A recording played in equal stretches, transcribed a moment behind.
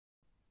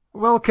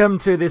Welcome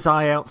to this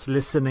IELTS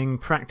listening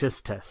practice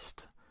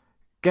test.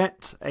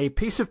 Get a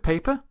piece of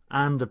paper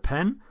and a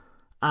pen,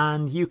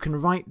 and you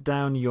can write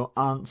down your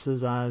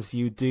answers as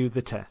you do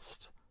the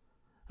test.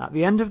 At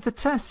the end of the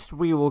test,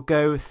 we will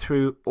go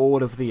through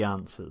all of the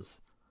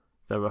answers.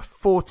 There are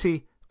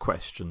 40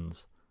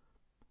 questions.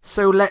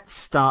 So let's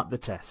start the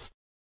test.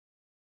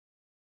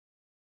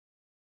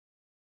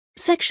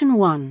 Section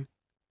 1.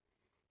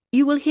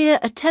 You will hear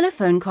a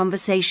telephone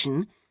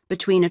conversation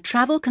between a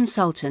travel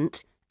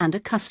consultant and a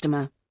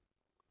customer.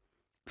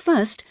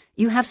 First,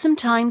 you have some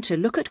time to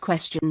look at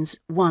questions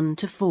 1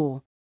 to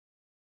 4.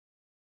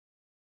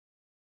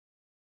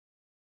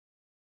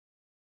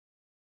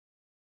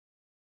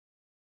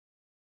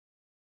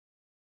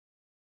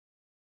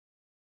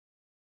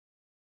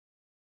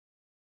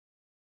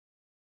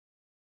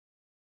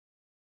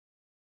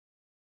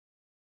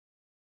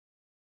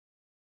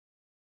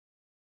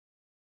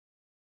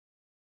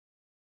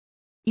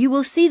 You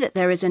will see that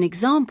there is an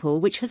example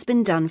which has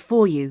been done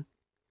for you.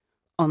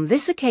 On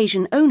this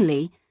occasion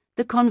only,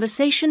 the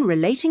conversation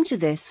relating to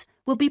this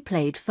will be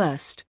played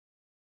first.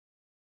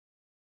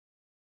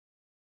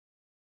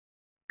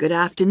 Good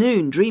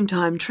afternoon,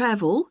 Dreamtime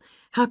Travel.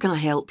 How can I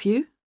help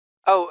you?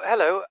 Oh,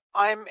 hello.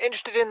 I'm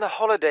interested in the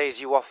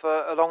holidays you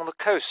offer along the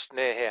coast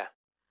near here.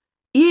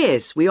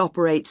 Yes, we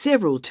operate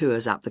several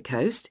tours up the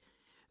coast.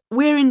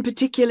 Where in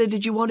particular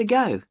did you want to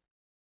go?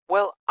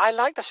 Well, I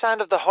like the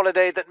sound of the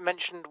holiday that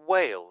mentioned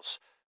whales.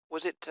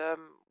 Was it,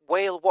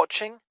 whale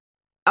watching?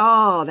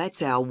 Oh,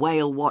 that's our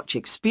Whale Watch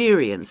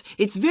experience.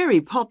 It's very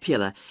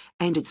popular,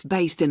 and it's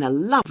based in a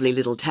lovely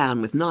little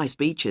town with nice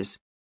beaches.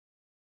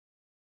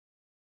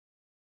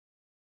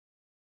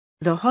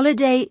 The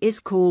holiday is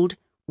called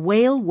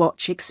Whale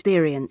Watch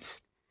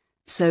Experience,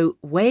 so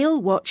Whale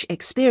Watch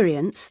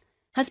Experience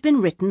has been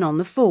written on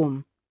the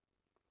form.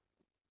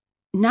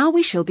 Now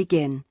we shall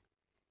begin.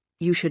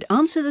 You should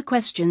answer the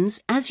questions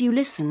as you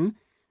listen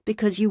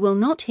because you will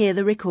not hear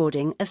the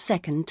recording a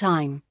second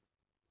time.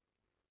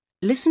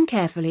 Listen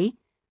carefully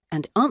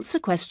and answer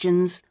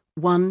questions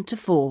 1 to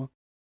 4.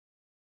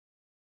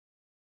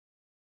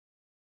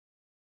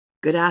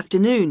 Good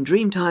afternoon,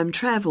 Dreamtime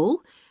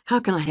Travel. How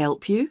can I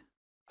help you?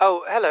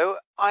 Oh, hello.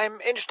 I'm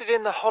interested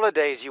in the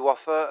holidays you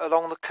offer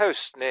along the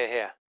coast near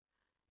here.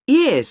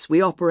 Yes, we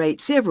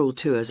operate several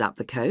tours up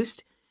the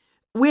coast.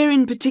 Where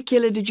in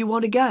particular did you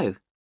want to go?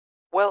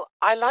 Well,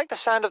 I like the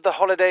sound of the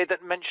holiday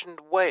that mentioned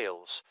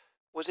whales.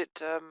 Was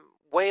it,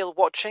 whale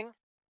watching?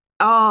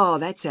 Oh,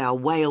 that's our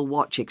Whale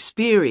Watch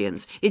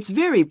experience. It's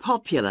very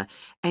popular,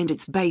 and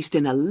it's based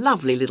in a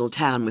lovely little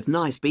town with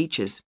nice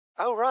beaches.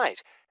 Oh,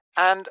 right.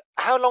 And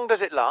how long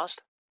does it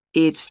last?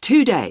 It's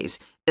 2 days.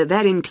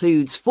 That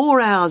includes 4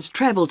 hours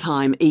travel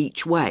time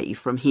each way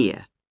from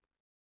here.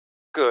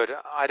 Good.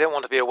 I don't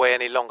want to be away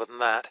any longer than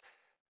that.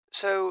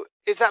 So,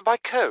 is that by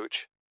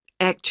coach?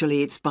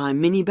 Actually, it's by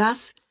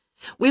minibus.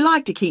 We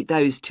like to keep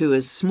those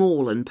tours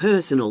small and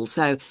personal,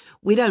 so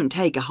we don't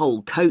take a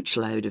whole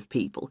coachload of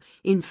people.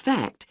 In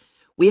fact,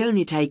 we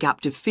only take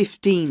up to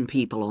 15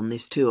 people on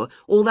this tour,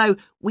 although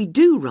we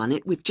do run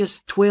it with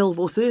just 12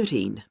 or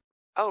 13.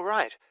 Oh,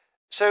 right.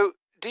 So,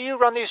 do you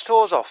run these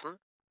tours often?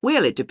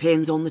 Well, it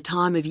depends on the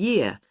time of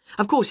year.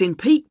 Of course, in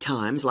peak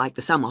times, like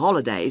the summer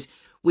holidays,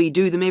 we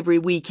do them every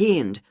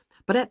weekend,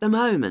 but at the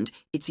moment,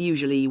 it's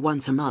usually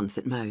once a month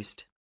at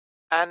most.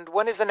 And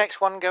when is the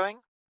next one going?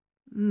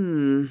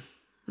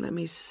 Let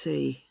me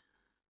see.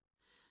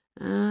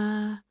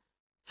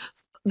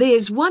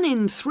 There's one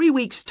in 3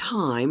 weeks'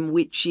 time,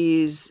 which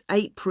is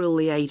April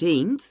the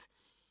 18th,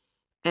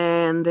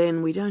 and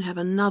then we don't have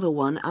another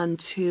one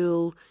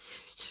until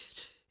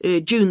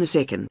June the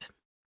 2nd.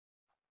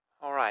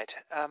 All right.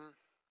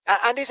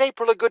 And is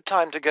April a good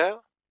time to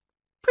go?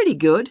 Pretty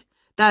good,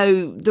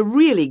 though the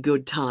really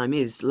good time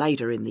is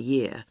later in the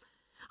year.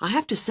 I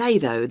have to say,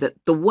 though,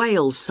 that the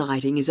whale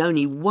sighting is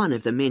only one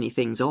of the many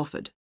things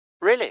offered.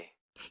 Really?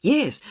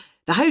 Yes,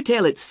 the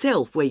hotel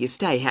itself where you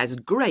stay has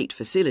great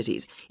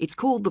facilities. It's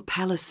called the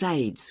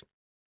Palisades.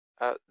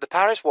 The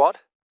Paris what?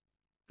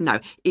 No,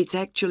 it's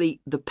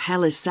actually the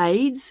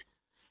Palisades.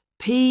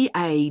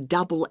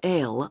 Palllisades.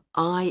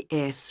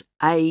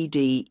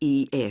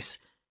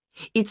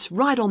 It's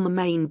right on the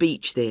main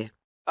beach there.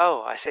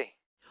 Oh, I see.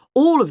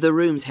 All of the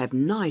rooms have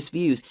nice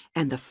views,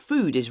 and the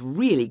food is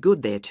really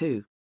good there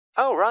too.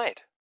 Oh,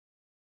 right.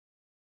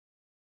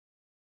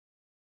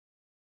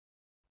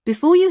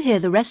 Before you hear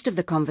the rest of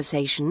the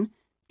conversation,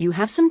 you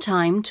have some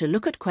time to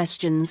look at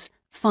questions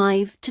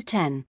 5 to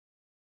 10.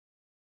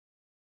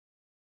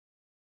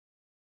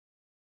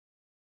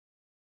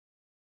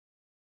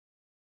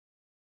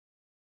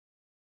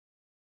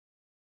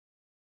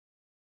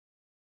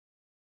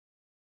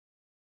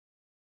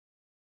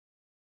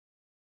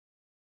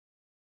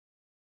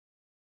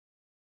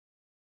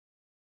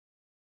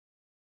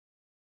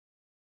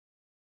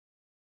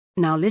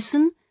 Now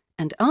listen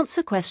and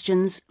answer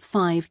questions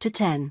 5 to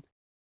 10.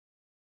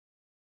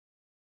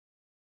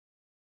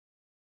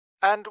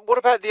 And what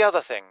about the other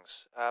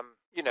things,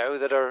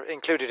 that are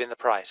included in the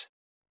price?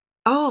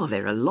 Oh,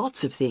 there are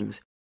lots of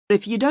things.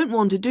 If you don't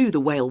want to do the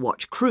Whale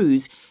Watch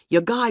cruise,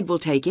 your guide will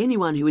take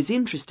anyone who is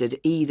interested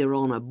either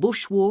on a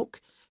bushwalk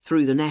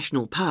through the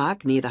national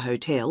park near the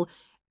hotel,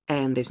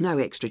 and there's no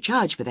extra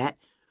charge for that,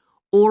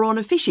 or on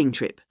a fishing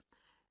trip.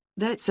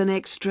 That's an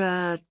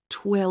extra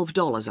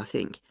 $12, I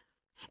think.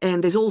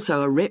 And there's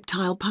also a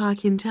reptile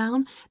park in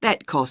town.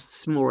 That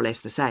costs more or less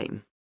the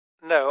same.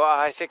 No,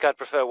 I think I'd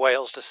prefer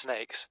whales to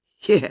snakes.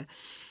 Yeah.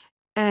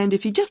 And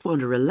if you just want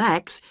to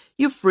relax,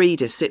 you're free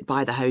to sit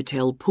by the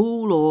hotel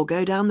pool or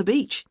go down the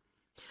beach.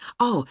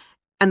 Oh,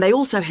 and they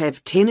also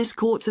have tennis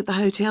courts at the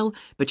hotel,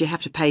 but you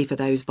have to pay for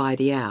those by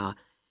the hour.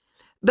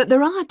 But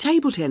there are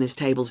table tennis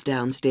tables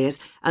downstairs,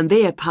 and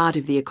they're part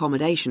of the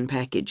accommodation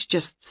package.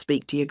 Just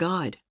speak to your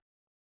guide.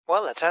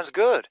 Well, that sounds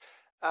good.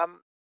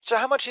 So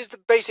how much is the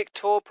basic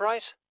tour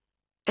price?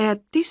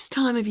 At this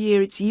time of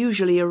year, it's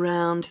usually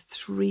around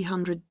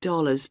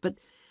 $300, but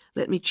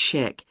let me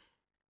check.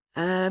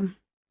 It's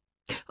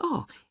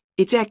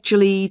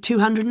actually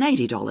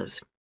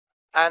 $280.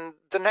 And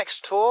the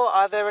next tour,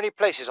 are there any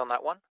places on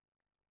that one?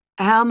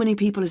 How many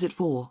people is it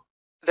for?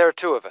 There are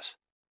 2 of us.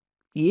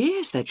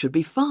 Yes, that should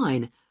be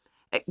fine.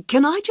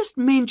 Can I just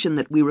mention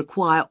that we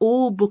require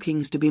all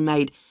bookings to be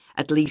made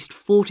at least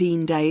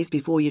 14 days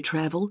before you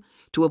travel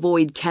to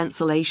avoid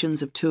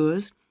cancellations of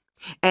tours?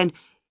 And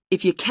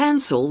if you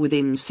cancel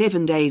within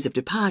 7 days of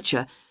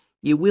departure,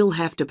 you will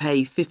have to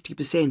pay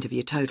 50% of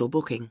your total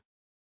booking.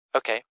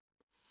 Okay.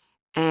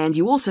 And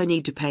you also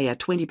need to pay a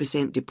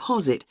 20%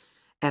 deposit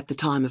at the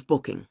time of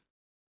booking.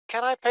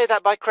 Can I pay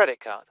that by credit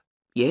card?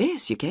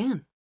 Yes, you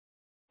can.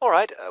 All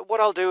right, what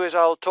I'll do is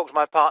I'll talk to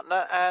my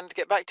partner and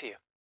get back to you.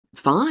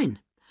 Fine.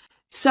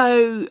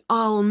 So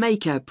I'll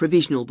make a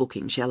provisional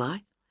booking, shall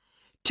I?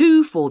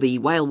 2 for the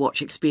Whale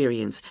Watch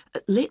experience.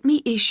 Let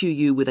me issue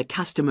you with a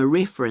customer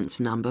reference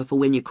number for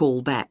when you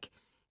call back.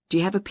 Do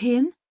you have a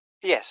pen?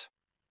 Yes.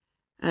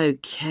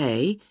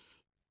 OK.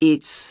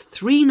 It's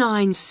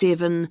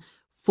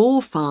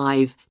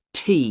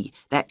 39745T.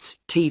 That's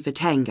T for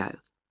Tango.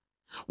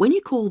 When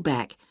you call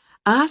back,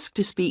 ask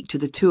to speak to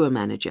the tour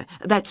manager.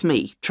 That's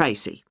me,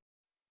 Tracy.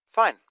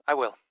 Fine, I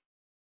will.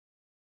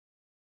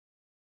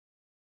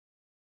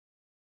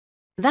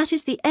 That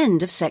is the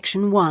end of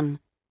section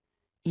 1.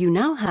 You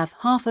now have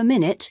half a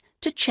minute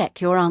to check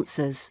your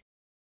answers.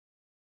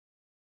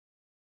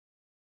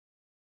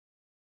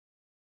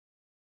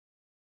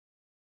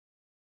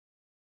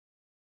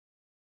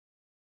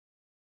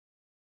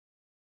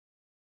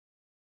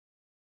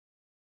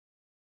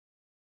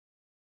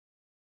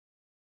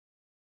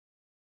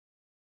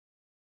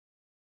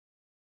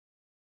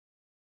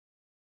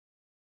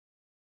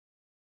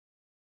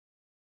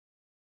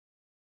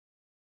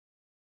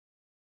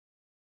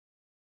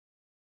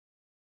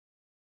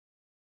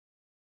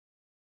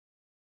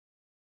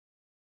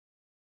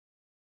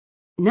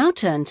 Now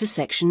turn to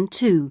section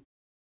 2.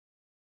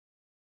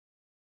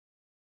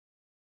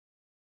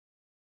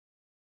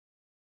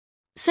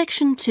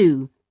 Section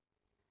 2.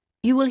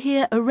 You will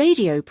hear a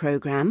radio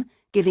programme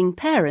giving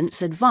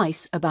parents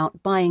advice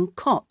about buying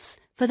cots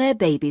for their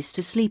babies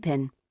to sleep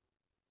in.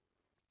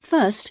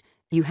 First,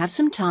 you have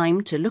some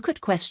time to look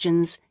at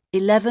questions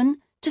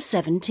 11 to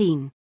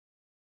 17.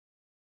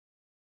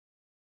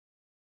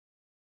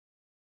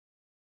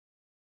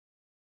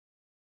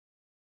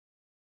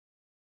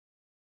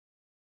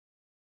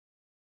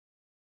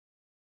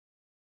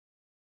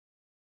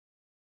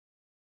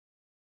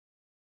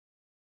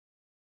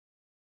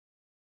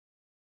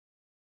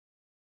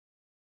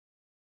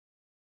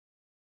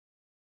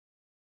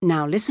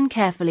 Now listen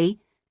carefully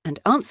and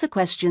answer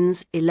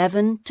questions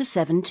 11 to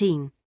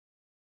 17.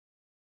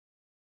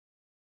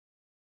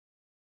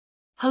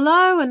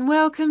 Hello and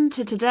welcome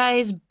to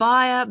today's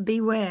Buyer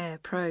Beware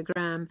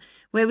program,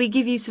 where we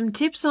give you some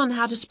tips on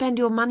how to spend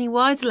your money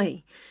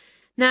wisely.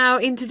 Now,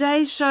 in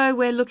today's show,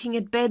 we're looking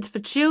at beds for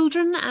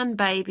children and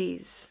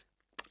babies.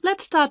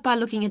 Let's start by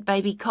looking at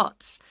baby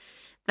cots.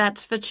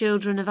 That's for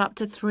children of up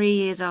to 3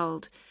 years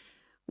old.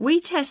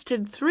 We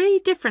tested 3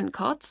 different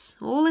cots,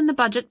 all in the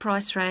budget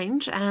price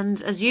range, and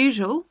as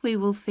usual, we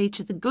will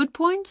feature the good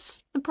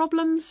points, the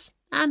problems,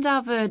 and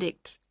our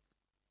verdict.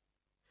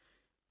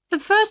 The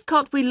first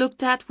cot we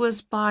looked at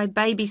was by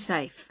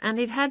BabySafe, and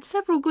it had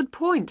several good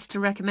points to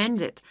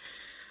recommend it.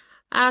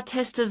 Our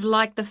testers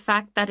liked the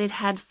fact that it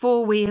had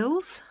 4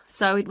 wheels,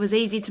 so it was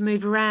easy to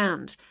move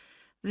around.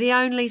 The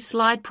only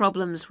slight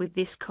problems with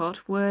this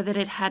cot were that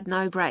it had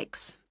no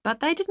brakes,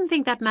 but they didn't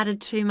think that mattered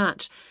too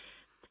much.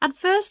 At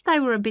first they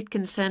were a bit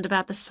concerned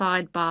about the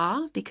side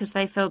bar because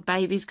they felt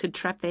babies could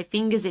trap their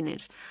fingers in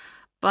it.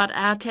 But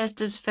our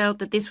testers felt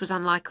that this was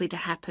unlikely to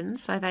happen,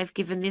 so they've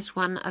given this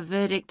one a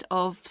verdict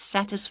of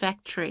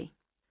satisfactory.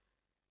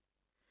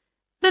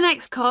 The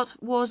next cot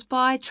was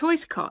by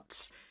Choice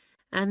Cots,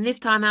 and this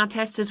time our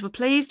testers were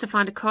pleased to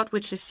find a cot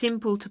which is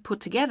simple to put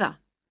together,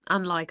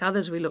 unlike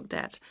others we looked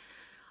at.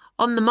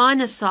 On the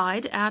minus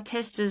side, our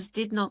testers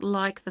did not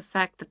like the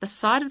fact that the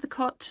side of the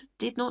cot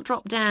did not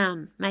drop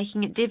down,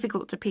 making it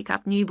difficult to pick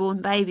up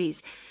newborn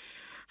babies.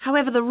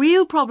 However, the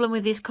real problem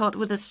with this cot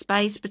was the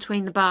space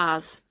between the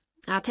bars.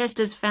 Our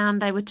testers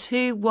found they were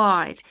too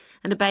wide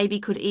and a baby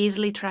could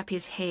easily trap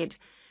his head.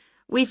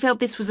 We felt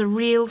this was a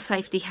real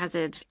safety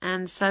hazard,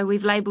 and so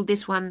we've labelled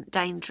this one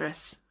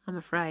dangerous, I'm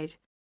afraid.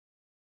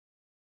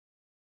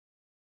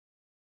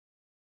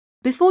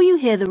 Before you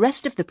hear the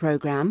rest of the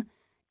programme,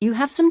 you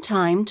have some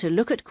time to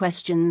look at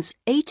questions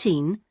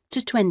 18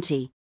 to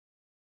 20.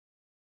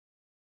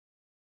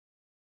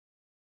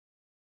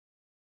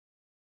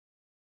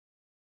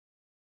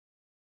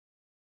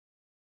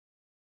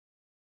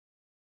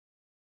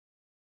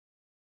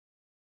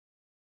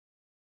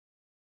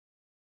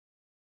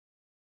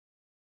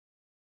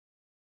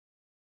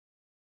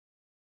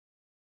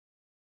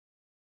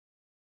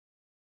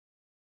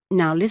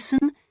 Now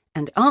listen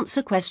and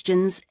answer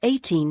questions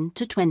 18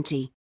 to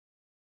 20.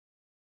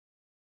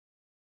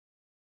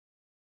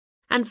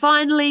 And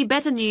finally,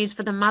 better news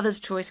for the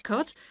Mother's Choice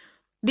cot.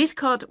 This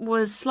cot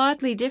was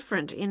slightly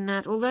different in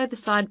that although the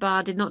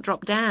sidebar did not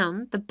drop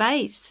down, the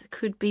base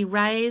could be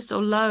raised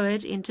or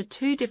lowered into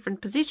two different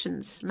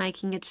positions,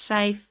 making it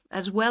safe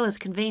as well as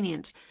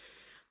convenient.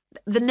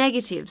 The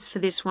negatives for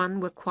this one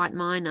were quite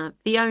minor.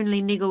 The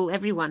only niggle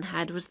everyone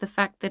had was the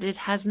fact that it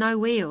has no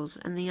wheels,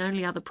 and the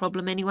only other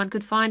problem anyone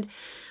could find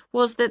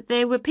was that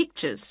there were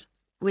pictures,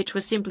 which were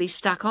simply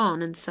stuck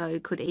on and so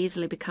could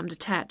easily become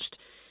detached.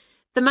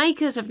 The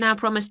makers have now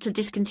promised to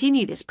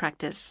discontinue this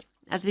practice.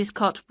 As this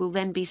cot will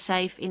then be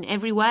safe in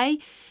every way,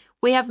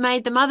 we have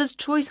made the Mother's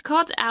Choice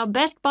cot our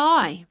best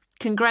buy.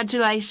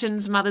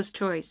 Congratulations, Mother's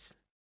Choice.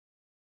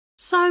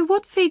 So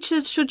what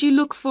features should you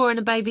look for in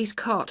a baby's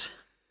cot?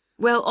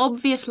 Well,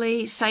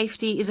 obviously,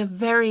 safety is a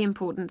very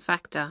important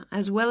factor,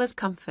 as well as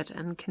comfort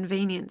and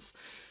convenience.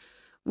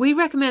 We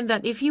recommend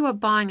that if you are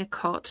buying a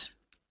cot,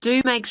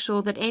 do make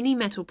sure that any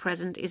metal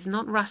present is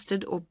not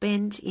rusted or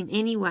bent in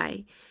any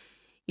way.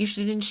 You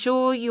should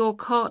ensure your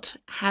cot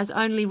has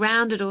only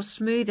rounded or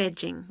smooth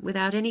edging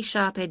without any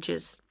sharp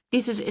edges.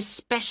 This is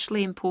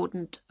especially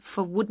important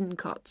for wooden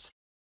cots.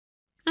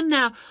 And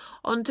now,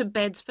 on to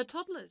beds for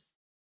toddlers.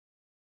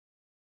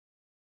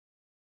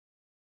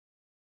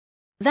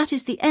 That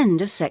is the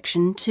end of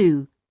section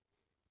 2.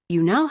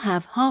 You now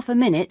have half a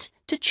minute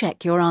to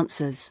check your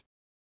answers.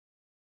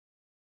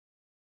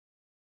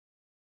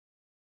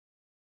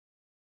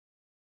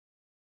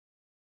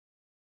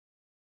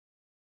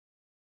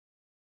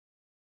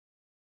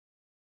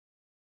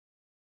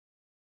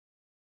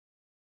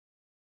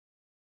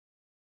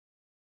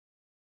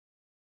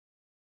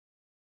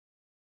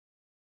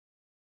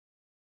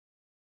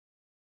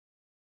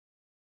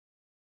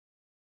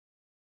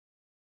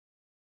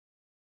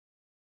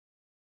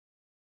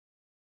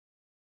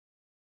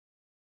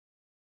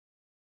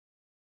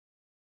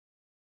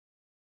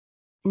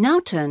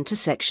 Now turn to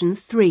section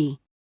 3.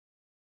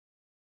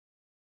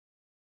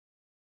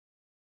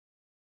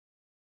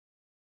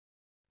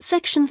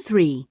 Section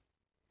 3.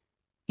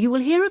 You will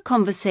hear a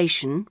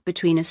conversation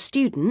between a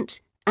student,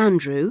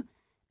 Andrew,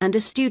 and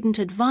a student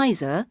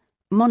advisor,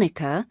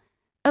 Monica,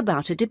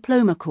 about a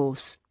diploma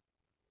course.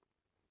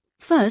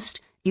 First,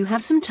 you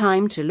have some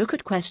time to look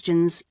at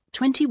questions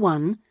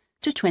 21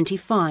 to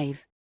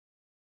 25.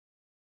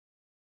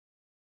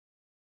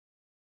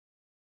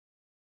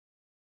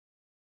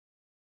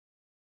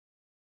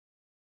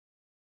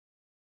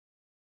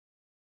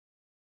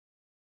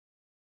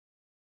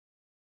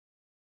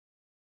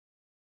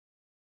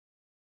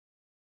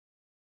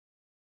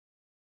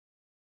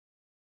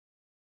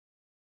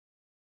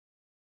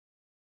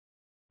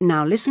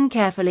 Now listen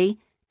carefully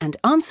and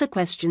answer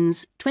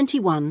questions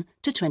 21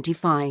 to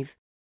 25.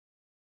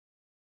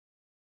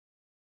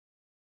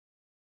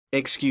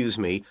 Excuse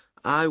me,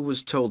 I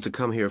was told to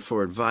come here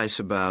for advice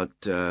about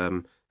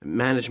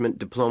management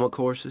diploma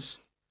courses.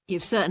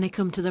 You've certainly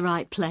come to the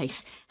right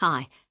place.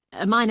 Hi,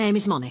 my name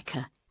is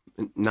Monica.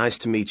 Nice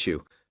to meet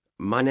you.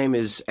 My name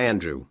is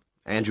Andrew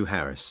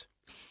Harris.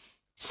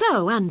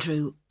 So,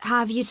 Andrew,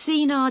 have you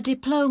seen our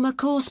diploma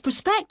course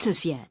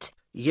prospectus yet?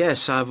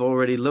 Yes, I've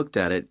already looked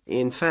at it.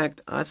 In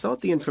fact, I thought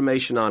the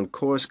information on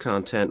course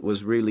content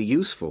was really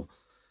useful.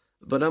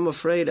 But I'm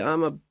afraid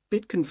I'm a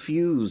bit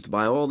confused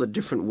by all the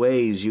different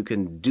ways you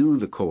can do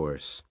the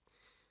course.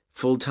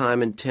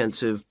 Full-time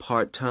intensive,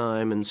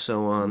 part-time, and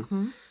so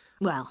on.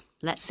 Well,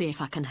 let's see if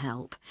I can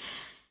help.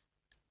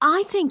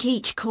 I think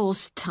each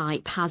course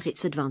type has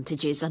its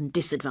advantages and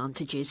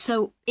disadvantages,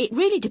 so it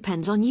really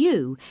depends on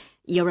you,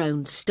 your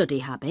own study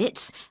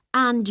habits,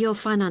 and your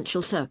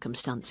financial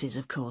circumstances,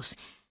 of course.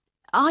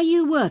 Are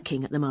you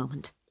working at the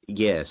moment?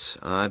 Yes,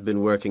 I've been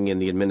working in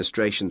the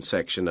administration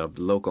section of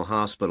the local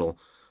hospital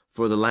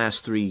for the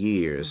last 3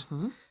 years.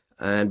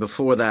 And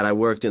before that, I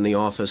worked in the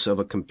office of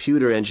a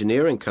computer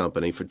engineering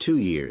company for 2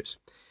 years.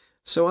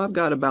 So I've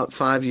got about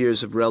 5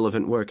 years of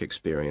relevant work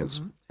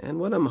experience. And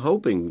what I'm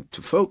hoping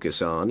to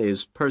focus on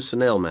is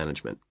personnel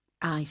management.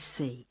 I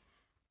see.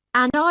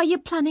 And are you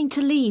planning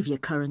to leave your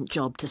current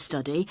job to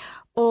study,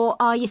 or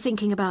are you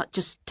thinking about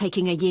just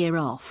taking a year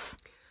off?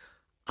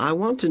 I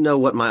want to know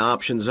what my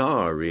options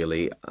are,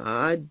 really.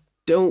 I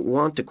don't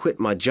want to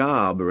quit my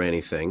job or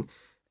anything,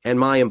 and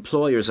my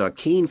employers are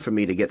keen for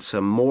me to get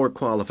some more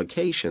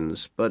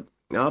qualifications, but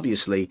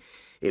obviously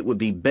it would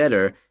be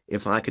better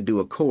if I could do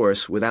a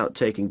course without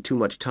taking too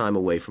much time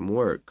away from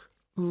work.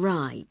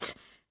 Right.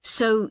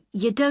 So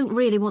you don't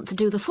really want to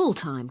do the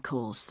full-time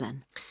course,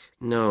 then?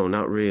 No,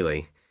 not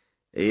really.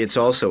 It's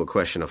also a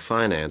question of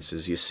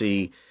finances. You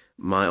see,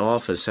 my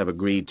office have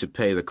agreed to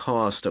pay the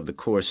cost of the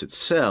course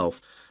itself,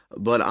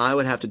 but I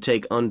would have to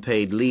take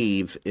unpaid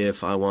leave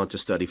if I want to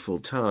study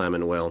full-time,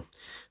 and, well,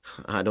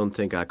 I don't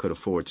think I could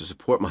afford to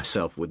support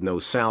myself with no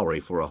salary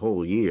for a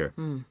whole year.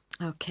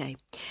 OK.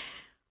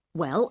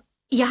 Well,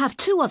 you have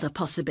two other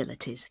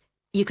possibilities.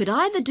 You could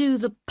either do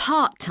the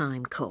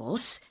part-time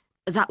course,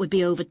 that would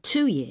be over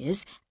 2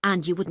 years,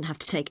 and you wouldn't have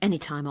to take any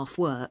time off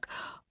work,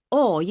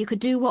 or you could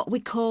do what we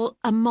call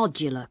a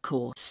modular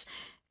course.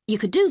 You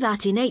could do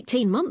that in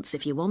 18 months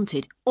if you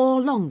wanted,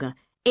 or longer.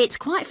 It's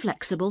quite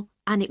flexible,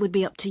 and it would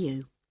be up to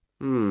you.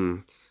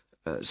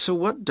 So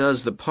what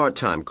does the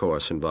part-time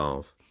course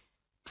involve?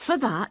 For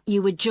that,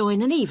 you would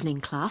join an evening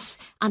class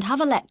and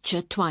have a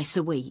lecture twice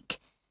a week.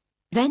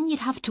 Then you'd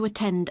have to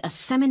attend a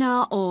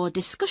seminar or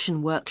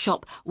discussion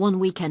workshop 1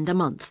 weekend a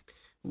month.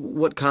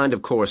 What kind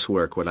of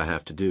coursework would I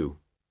have to do?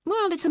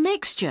 Well, it's a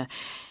mixture.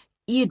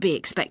 You'd be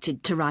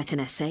expected to write an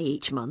essay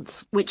each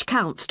month, which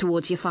counts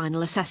towards your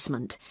final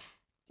assessment.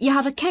 You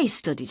have a case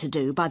study to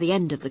do by the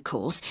end of the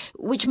course,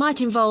 which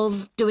might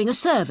involve doing a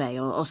survey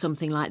or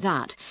something like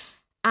that.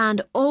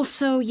 And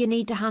also you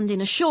need to hand in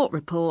a short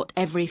report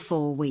every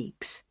 4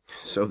 weeks.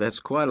 So that's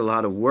quite a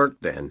lot of work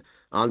then,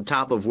 on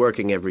top of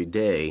working every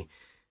day.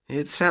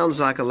 It sounds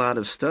like a lot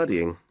of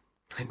studying,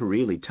 and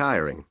really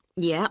tiring.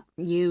 Yeah,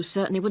 you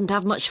certainly wouldn't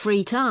have much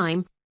free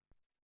time.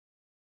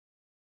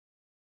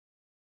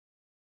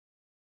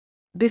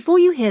 Before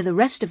you hear the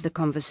rest of the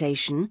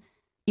conversation,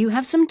 you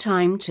have some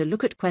time to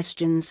look at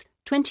questions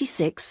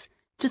 26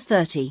 to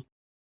 30.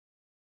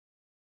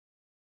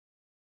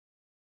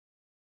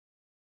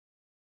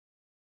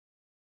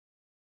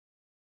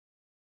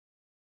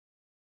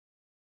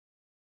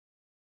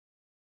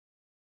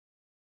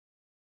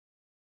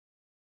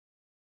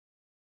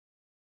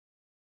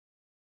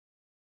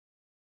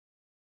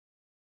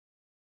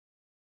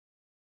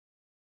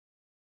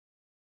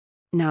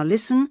 Now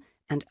listen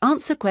and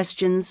answer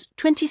questions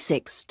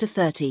 26 to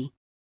 30.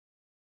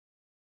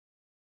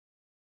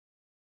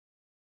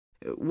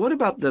 What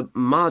about the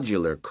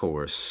modular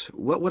course?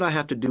 What would I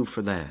have to do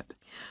for that?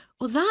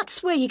 Well,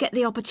 that's where you get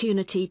the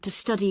opportunity to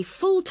study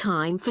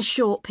full-time for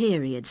short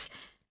periods.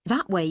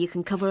 That way you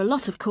can cover a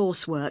lot of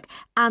coursework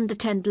and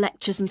attend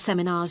lectures and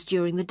seminars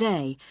during the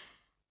day.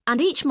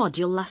 And each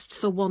module lasts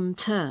for 1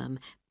 term,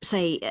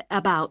 say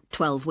about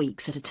 12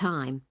 weeks at a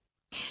time.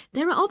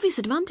 There are obvious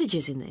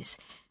advantages in this.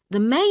 The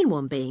main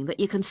one being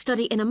that you can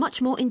study in a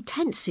much more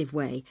intensive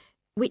way,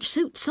 which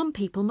suits some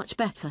people much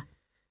better.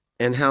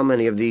 And how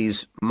many of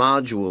these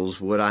modules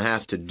would I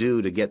have to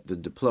do to get the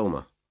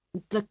diploma?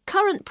 The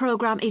current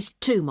programme is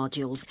 2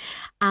 modules,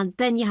 and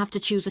then you have to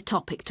choose a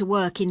topic to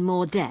work in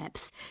more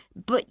depth.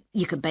 But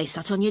you can base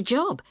that on your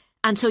job,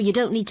 and so you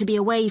don't need to be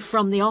away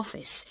from the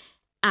office.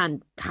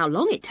 And how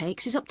long it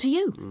takes is up to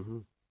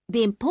you.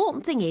 The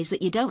important thing is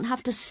that you don't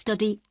have to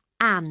study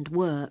and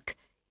work.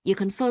 You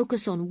can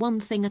focus on one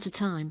thing at a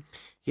time.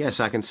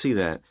 Yes, I can see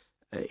that.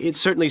 It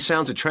certainly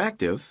sounds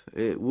attractive.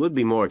 It would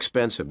be more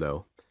expensive,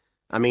 though.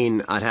 I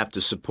mean, I'd have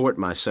to support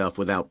myself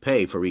without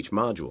pay for each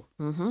module.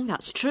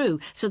 That's true,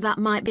 so that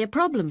might be a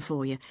problem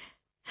for you.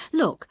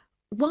 Look,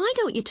 why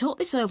don't you talk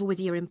this over with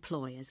your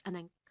employers and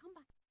then come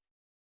back?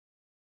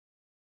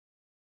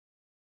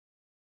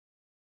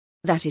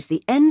 That is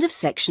the end of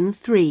section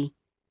 3.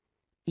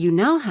 You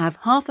now have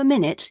half a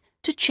minute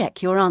to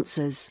check your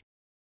answers.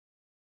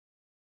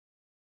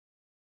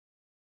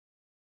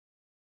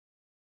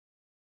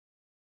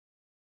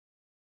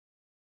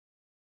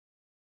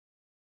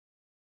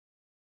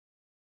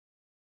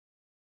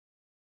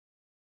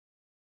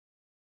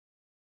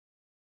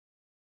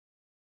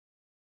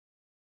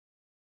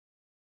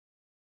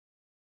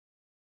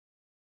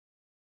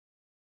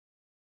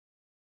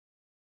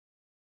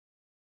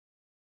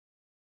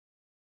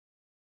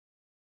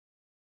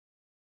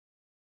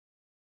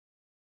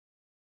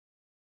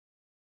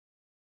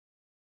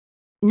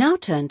 Now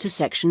turn to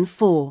section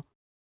 4.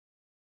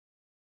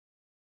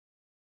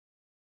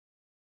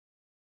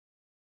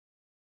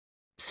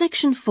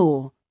 Section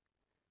 4.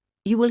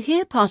 You will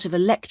hear part of a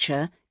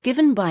lecture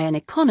given by an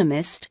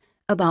economist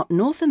about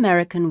North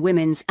American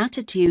women's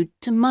attitude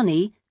to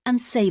money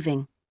and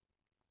saving.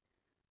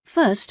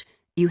 First,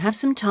 you have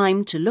some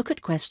time to look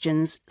at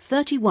questions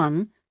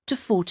 31 to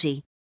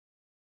 40.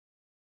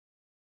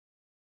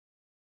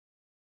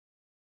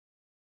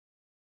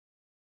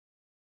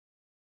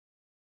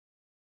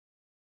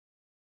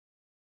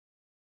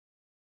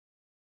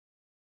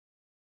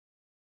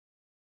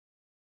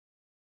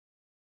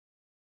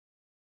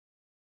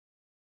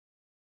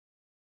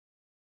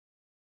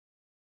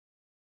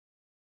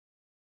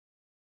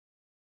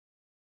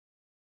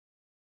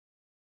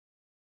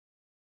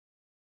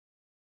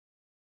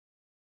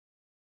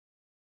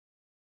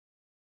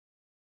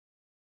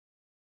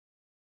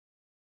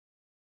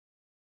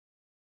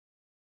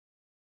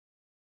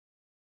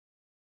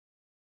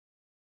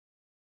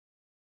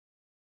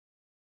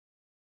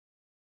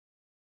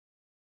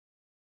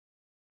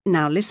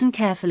 Now listen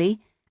carefully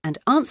and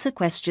answer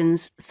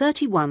questions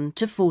 31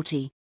 to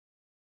 40.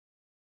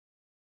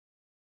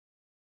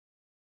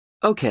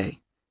 Okay,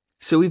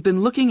 so we've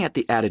been looking at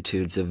the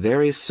attitudes of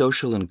various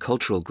social and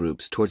cultural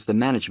groups towards the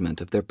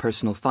management of their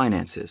personal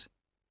finances,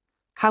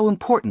 how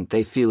important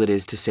they feel it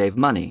is to save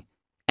money,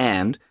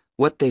 and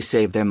what they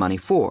save their money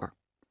for.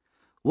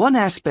 One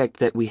aspect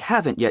that we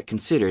haven't yet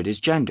considered is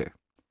gender.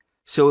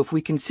 So if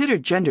we consider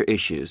gender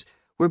issues,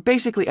 we're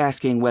basically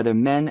asking whether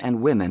men and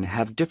women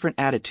have different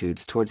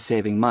attitudes towards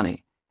saving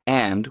money,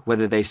 and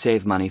whether they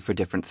save money for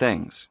different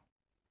things.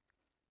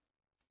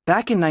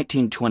 Back in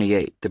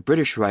 1928, the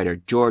British writer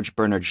George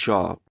Bernard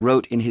Shaw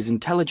wrote in his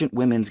Intelligent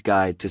Women's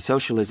Guide to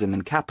Socialism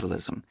and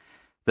Capitalism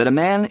that a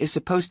man is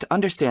supposed to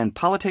understand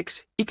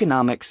politics,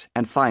 economics,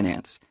 and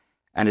finance,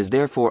 and is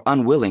therefore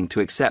unwilling to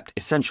accept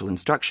essential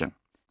instruction.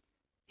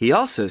 He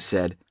also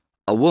said,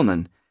 a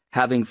woman,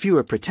 having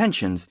fewer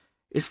pretensions,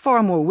 is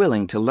far more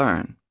willing to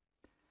learn.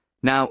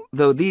 Now,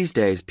 though these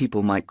days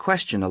people might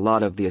question a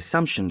lot of the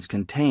assumptions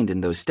contained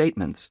in those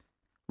statements,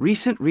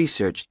 recent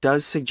research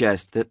does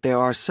suggest that there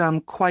are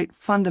some quite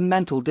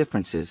fundamental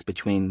differences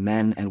between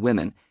men and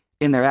women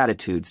in their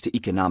attitudes to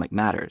economic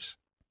matters.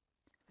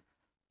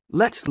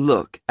 Let's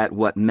look at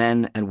what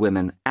men and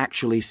women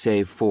actually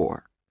save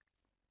for.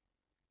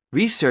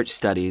 Research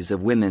studies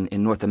of women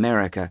in North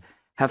America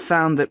have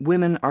found that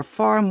women are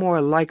far more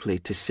likely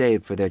to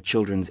save for their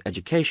children's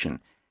education,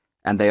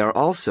 and they are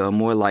also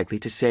more likely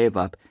to save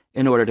up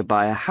in order to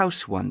buy a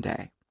house one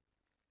day.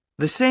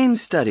 The same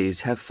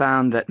studies have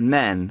found that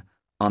men,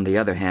 on the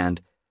other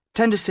hand,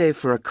 tend to save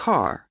for a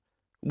car,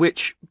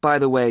 which, by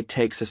the way,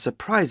 takes a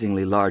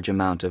surprisingly large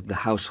amount of the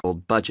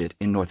household budget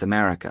in North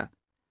America.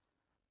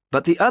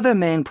 But the other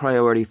main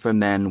priority for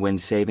men when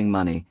saving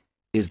money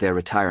is their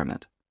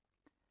retirement.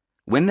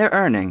 When they're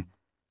earning,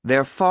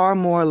 they're far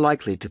more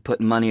likely to put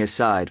money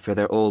aside for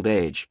their old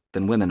age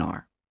than women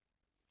are.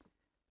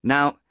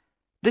 Now,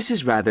 this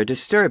is rather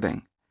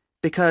disturbing,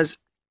 because,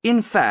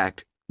 in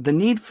fact, the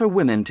need for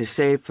women to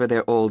save for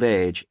their old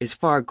age is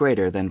far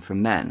greater than for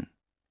men.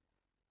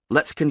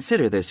 Let's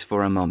consider this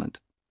for a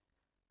moment.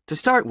 To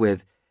start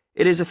with,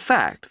 it is a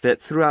fact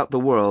that throughout the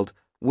world,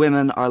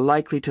 women are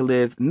likely to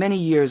live many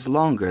years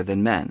longer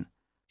than men,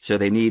 so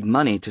they need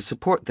money to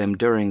support them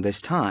during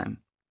this time.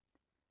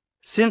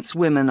 Since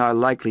women are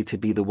likely to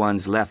be the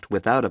ones left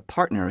without a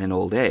partner in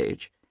old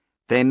age,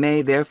 they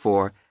may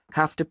therefore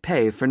have to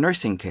pay for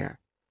nursing care,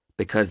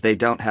 because they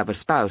don't have a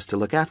spouse to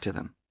look after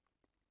them.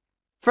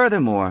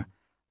 Furthermore,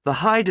 the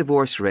high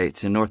divorce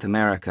rates in North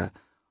America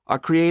are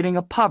creating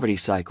a poverty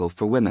cycle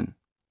for women.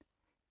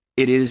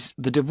 It is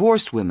the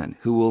divorced women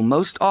who will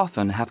most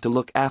often have to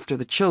look after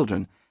the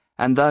children,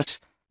 and thus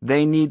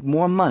they need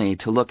more money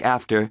to look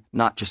after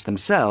not just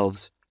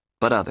themselves,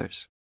 but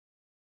others.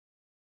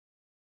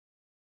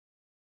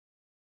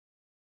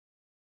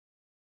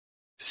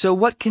 So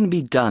what can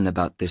be done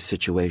about this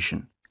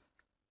situation?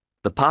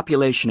 The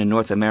population in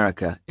North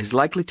America is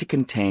likely to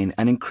contain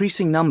an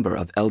increasing number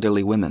of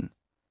elderly women.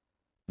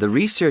 The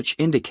research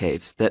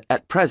indicates that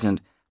at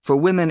present, for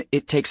women,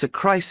 it takes a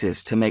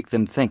crisis to make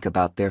them think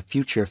about their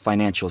future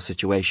financial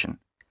situation.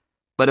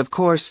 But of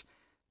course,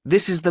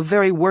 this is the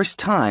very worst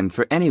time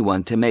for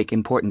anyone to make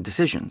important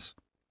decisions.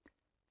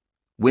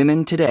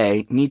 Women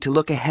today need to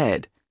look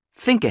ahead,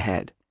 think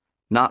ahead,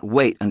 not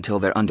wait until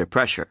they're under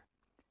pressure.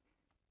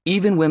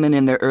 Even women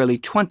in their early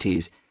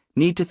 20s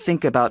need to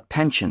think about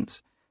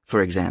pensions,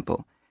 for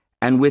example,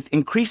 and with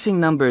increasing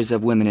numbers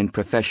of women in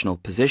professional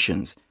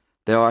positions,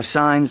 there are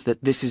signs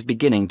that this is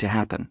beginning to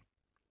happen.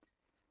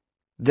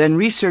 Then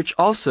research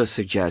also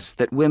suggests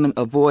that women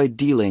avoid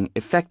dealing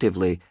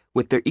effectively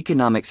with their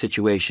economic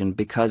situation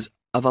because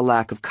of a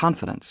lack of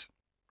confidence.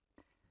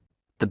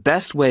 The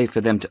best way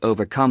for them to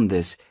overcome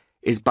this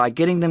is by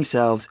getting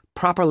themselves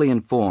properly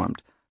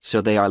informed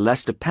so they are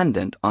less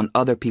dependent on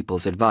other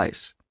people's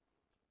advice.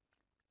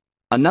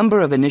 A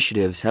number of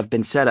initiatives have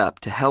been set up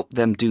to help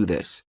them do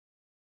this.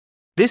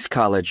 This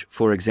college,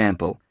 for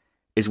example,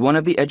 is one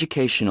of the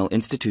educational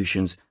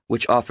institutions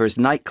which offers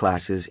night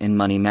classes in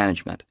money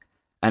management,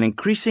 and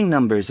increasing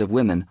numbers of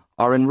women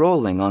are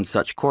enrolling on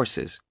such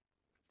courses.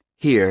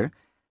 Here,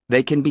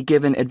 they can be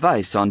given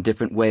advice on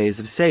different ways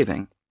of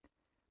saving.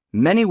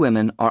 Many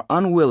women are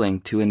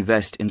unwilling to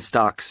invest in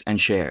stocks and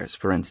shares,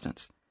 for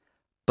instance,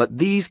 but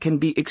these can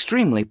be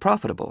extremely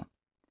profitable.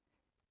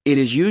 It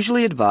is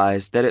usually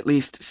advised that at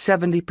least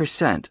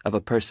 70% of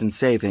a person's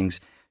savings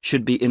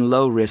should be in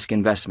low-risk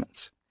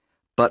investments.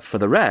 But for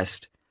the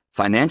rest,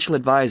 financial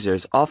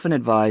advisors often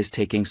advise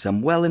taking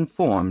some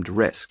well-informed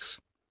risks.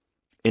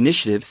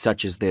 Initiatives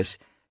such as this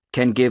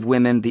can give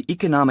women the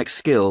economic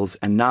skills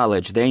and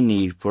knowledge they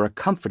need for a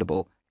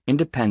comfortable,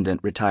 independent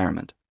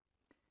retirement.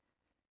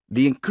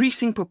 The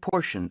increasing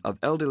proportion of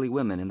elderly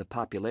women in the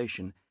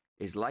population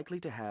is likely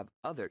to have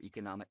other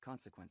economic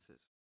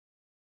consequences.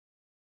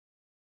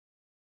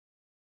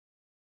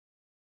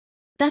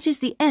 That is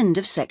the end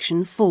of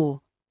section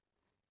 4.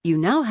 You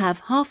now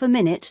have half a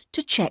minute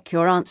to check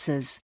your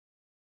answers.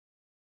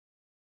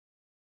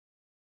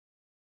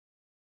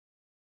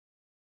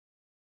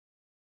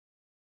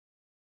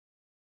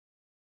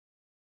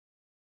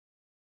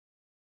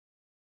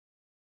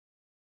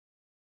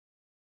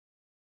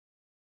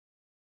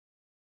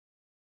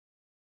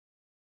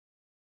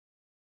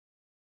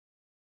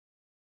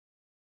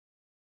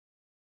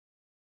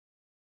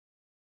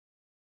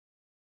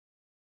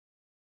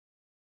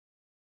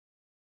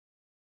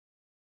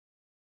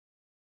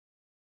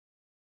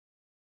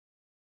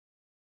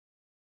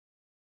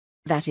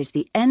 That is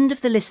the end of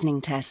the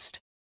listening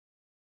test.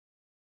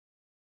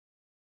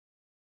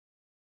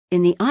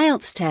 In the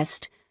IELTS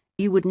test,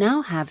 you would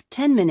now have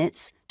 10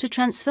 minutes to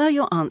transfer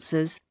your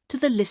answers to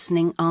the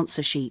listening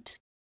answer sheet.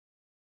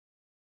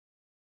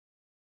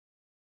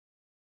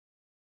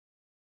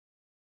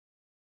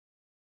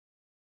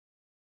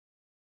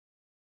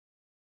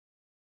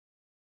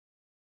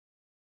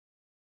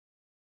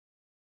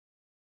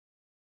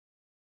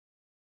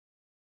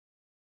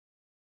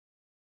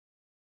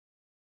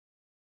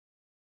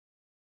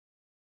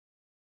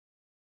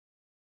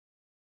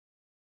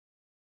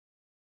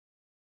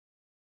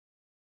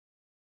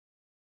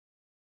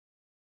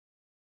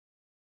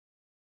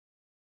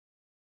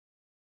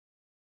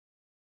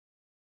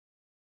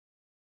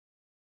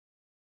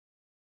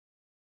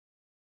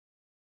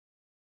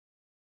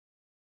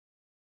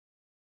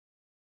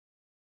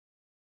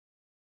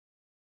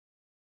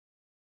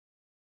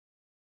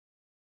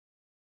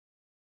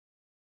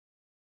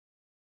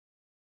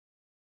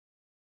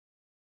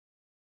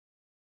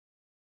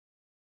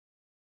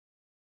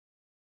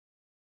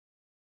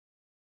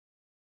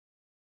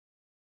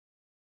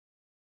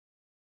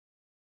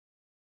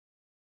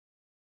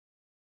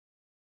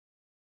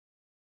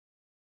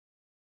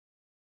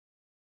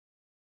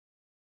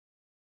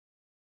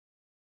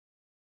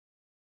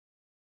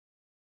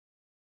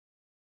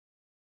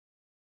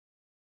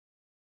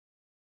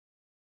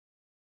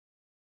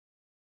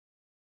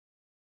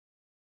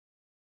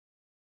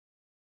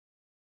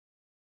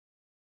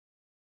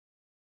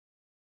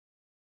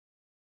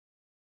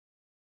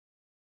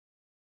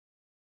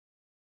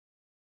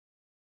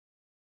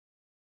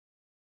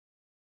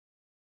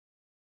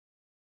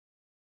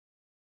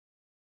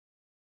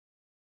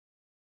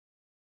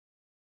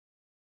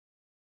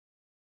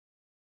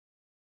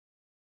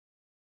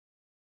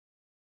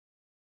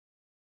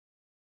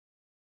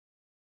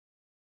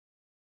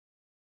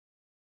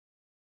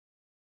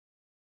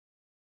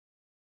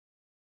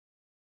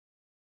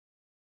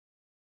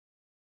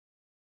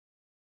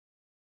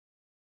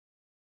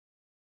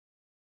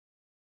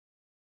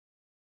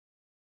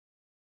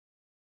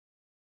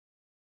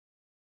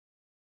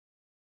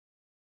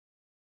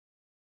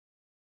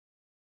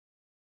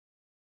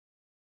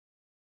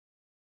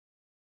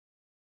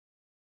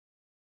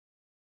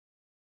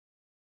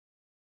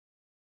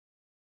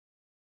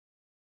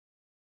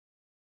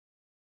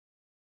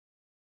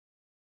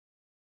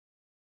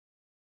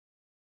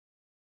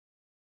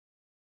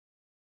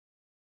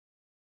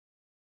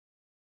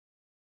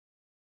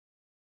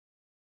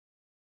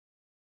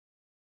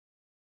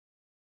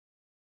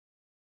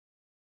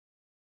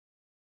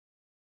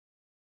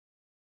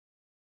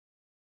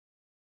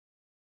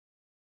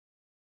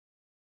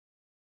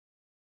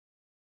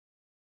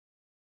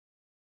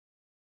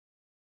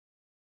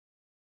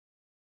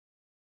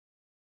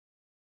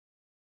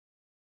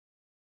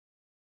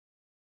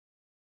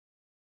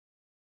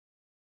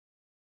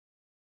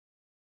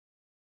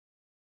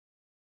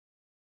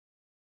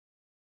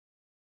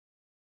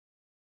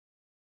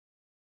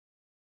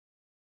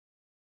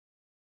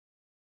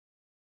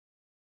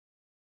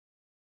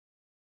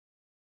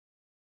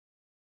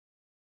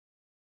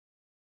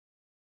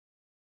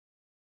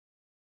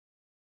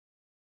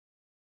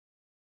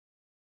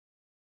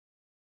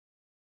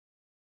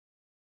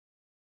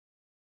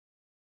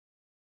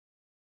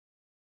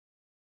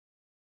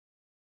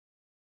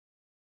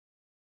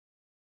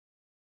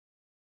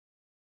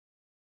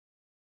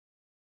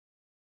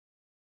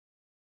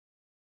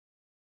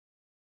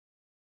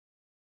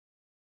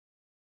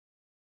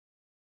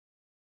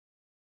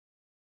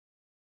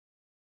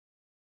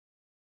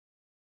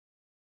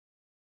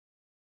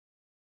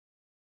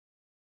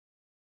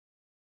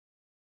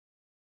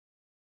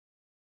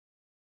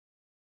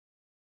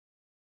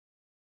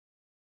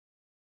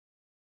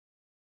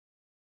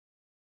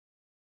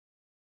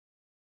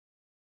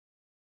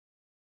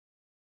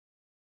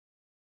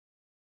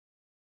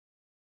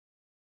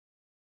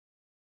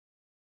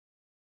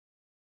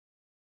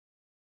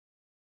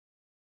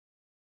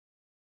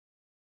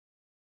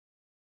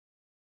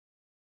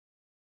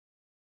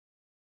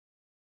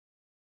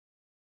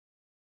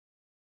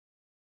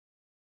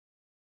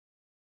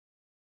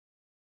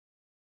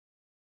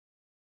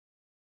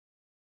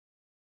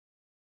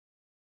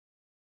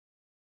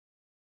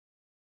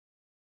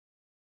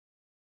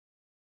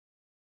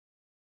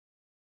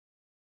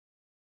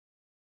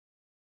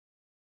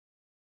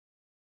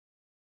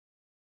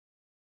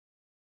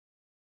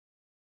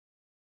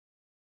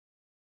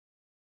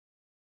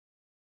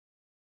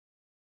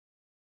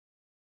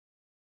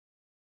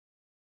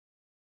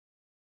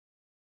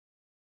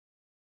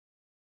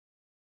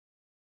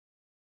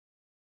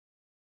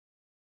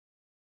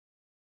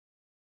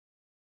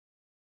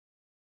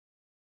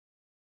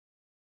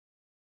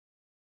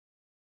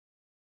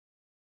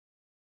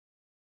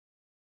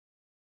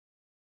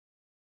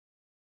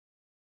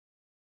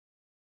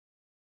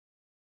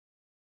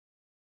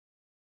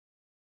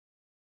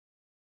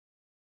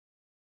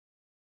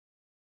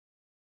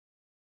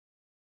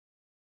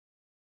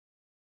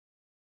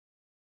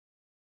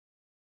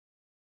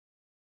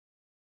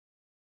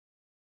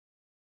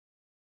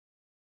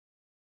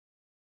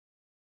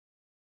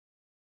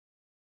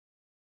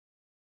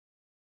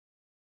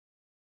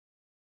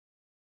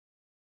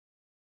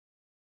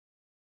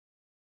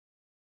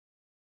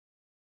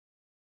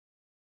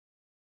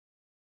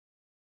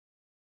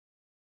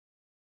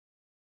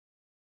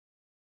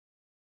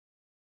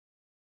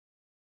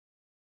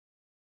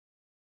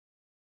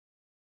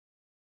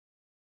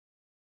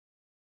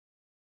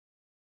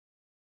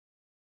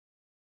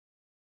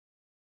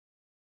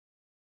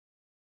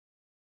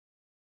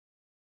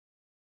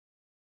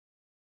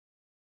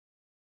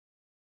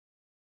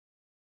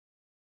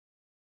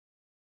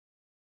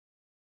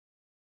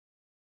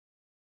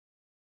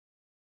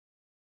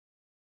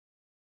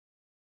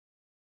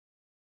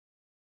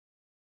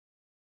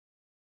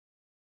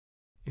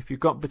 If you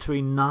got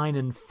between 9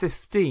 and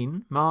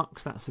 15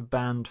 marks, that's a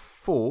band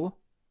 4.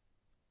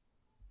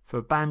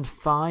 For band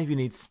 5, you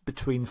need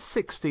between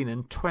 16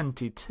 and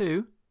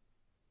 22.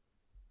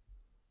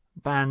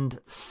 Band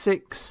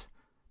 6,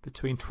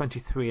 between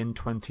 23 and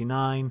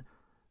 29.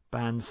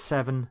 Band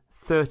 7,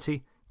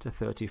 30 to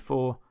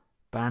 34.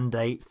 Band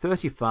 8,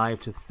 35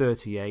 to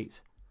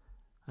 38.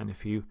 And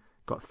if you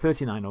got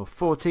 39 or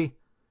 40,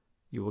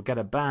 you will get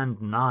a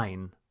band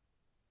 9.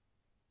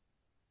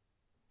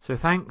 So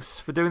thanks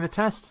for doing the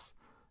tests.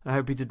 I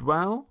hope you did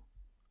well.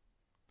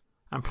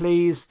 And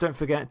please don't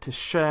forget to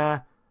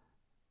share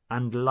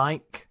and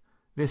like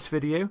this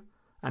video.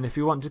 And if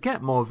you want to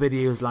get more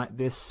videos like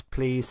this,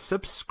 please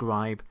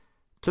subscribe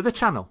to the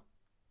channel.